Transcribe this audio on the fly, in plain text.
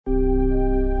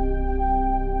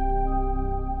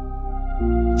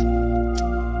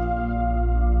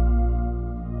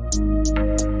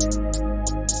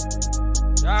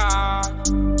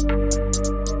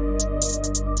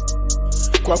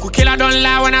Kwaku killer don't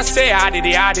lie when I say I did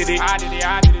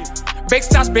it. Big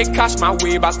stars, big cash my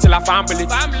way, but still I fumble it.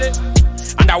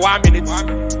 Under 1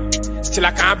 minute, still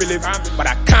I can't believe. But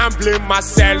I can't blame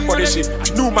myself for this shit.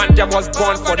 I knew mandem was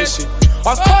born for this shit.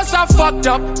 Of course I fucked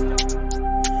up.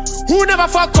 Who never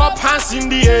fuck up? Hands in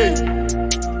the air.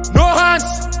 No hands.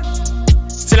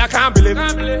 Still I can't believe.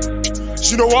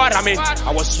 You know what I mean?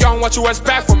 I was young, what you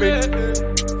expect from me?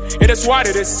 It is what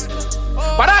it is.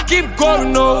 But I keep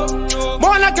going, no.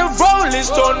 More like a rolling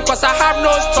stone, cause I have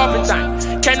no stopping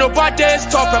time. Can nobody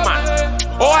stop a man?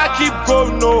 Oh, I keep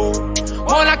going, no.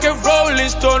 More like a rolling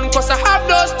stone, cause I have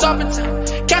no stopping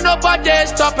time. Can nobody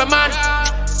stop a man?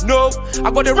 No,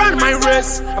 I gotta run my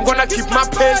race. I'm gonna keep my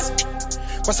pace,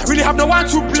 cause I really have no one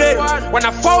to play. When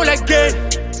I fall again,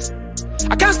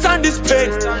 I can't stand this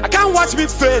pain. I can't watch me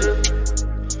fail.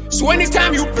 So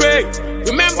anytime you pray,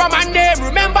 remember my name,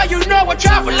 remember you know a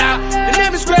traveler. The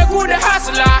name is Kwaku the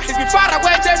hustler. He's been far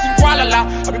away chasing Kuala.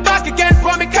 I'll be back again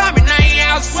from me coming.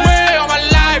 I swear on my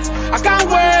life, I can't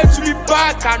wait to be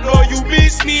back. I know you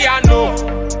miss me, I know.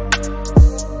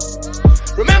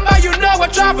 Remember you know a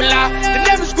traveler. The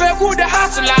name is Kwaku the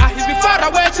hustler. He's been far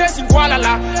away chasing Kuala.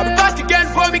 I'll be back again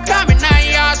from me coming.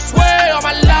 I swear on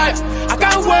my life, I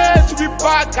can't wait to be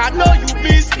back. I know you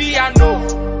miss me, I know.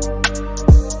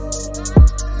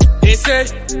 They say,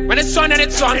 when it's on and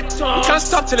it's on, you can't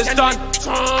stop till it's done.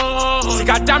 See,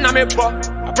 goddamn, I'm a buck.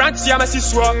 I brand to Yamasi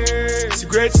swap. It's a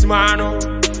great man, oh.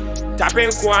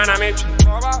 Tapping Kwana, mate.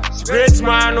 It's a great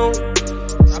man, oh.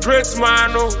 It's a great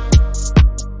man, oh.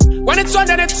 When it's on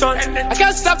and it's on, I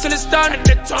can't stop till it's done.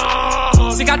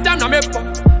 See, goddamn, I'm a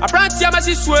buck. I brand to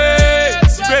Yamasi swap.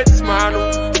 It's a great man,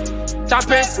 oh.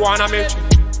 Tapping Kwana, mate.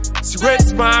 It's a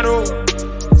great man, oh.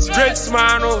 It's a great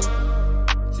man, oh.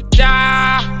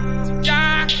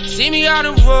 Yeah, see me on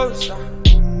the road,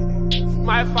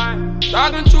 my fine,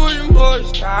 talking to the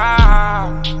most.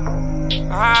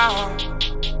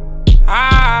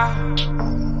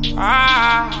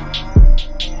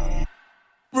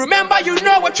 Remember you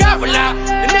know a traveler.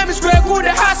 The name is Kwaku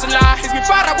the hustler. He's been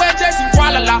far away chasing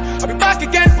Kuala. I'll be back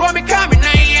again for me coming.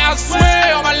 I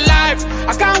swear on my life,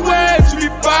 I can't wait to be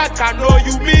back. I know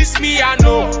you miss me, I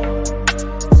know.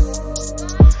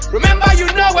 Remember you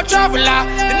know a traveler.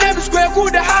 The name is Kwaku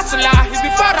the hustler. He's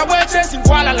been far away chasing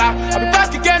Kuala. I'll be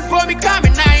back again for me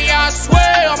coming. I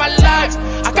swear on my life,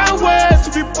 I can't wait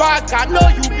to be back. I know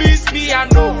you miss me, I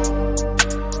know.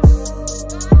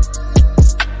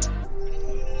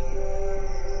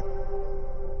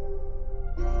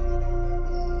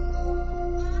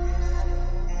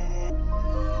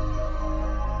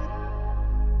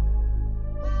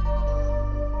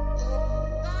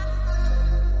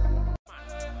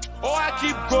 Oh, I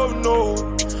keep going, no.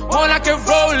 More like a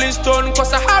rolling stone,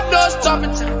 cause I have no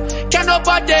stopping time. Can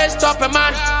nobody stop a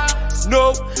man?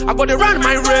 No, I gotta run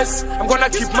my race. I'm gonna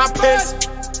keep my pace,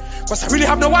 cause I really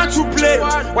have no one to play.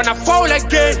 When I fall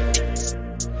again,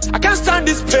 I can't stand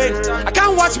this pain. I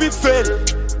can't watch me fail.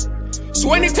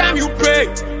 So anytime you pray,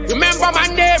 remember my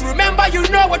name, remember you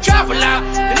know a traveler.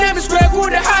 The name is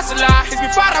Kwaku the hustler. He's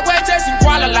been far away chasing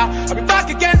Kuala. I'll be back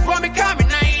again from me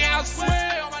coming. I swear.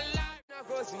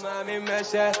 Mami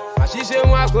meshe, ashishe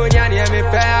mwako nyani eme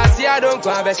pe, asi I don't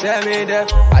come be share me there.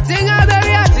 I think I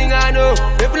baby, I think I know.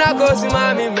 People na go si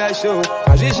mami meshe,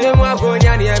 ashishe mwako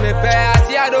nyani eme pe,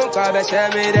 asi I don't come be share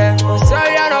me there.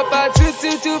 Sorry I no pa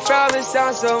two promise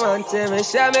sound so wanted me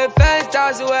share me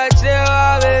fantasy where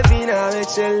chill, baby na me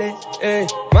chilling. Hey,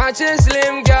 matching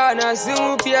slim girl na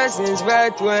sumu piercings by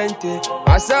 20.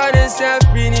 My son is self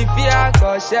free ni fear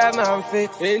cause share my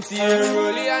faith. Ain't you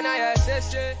really and I say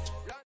shit.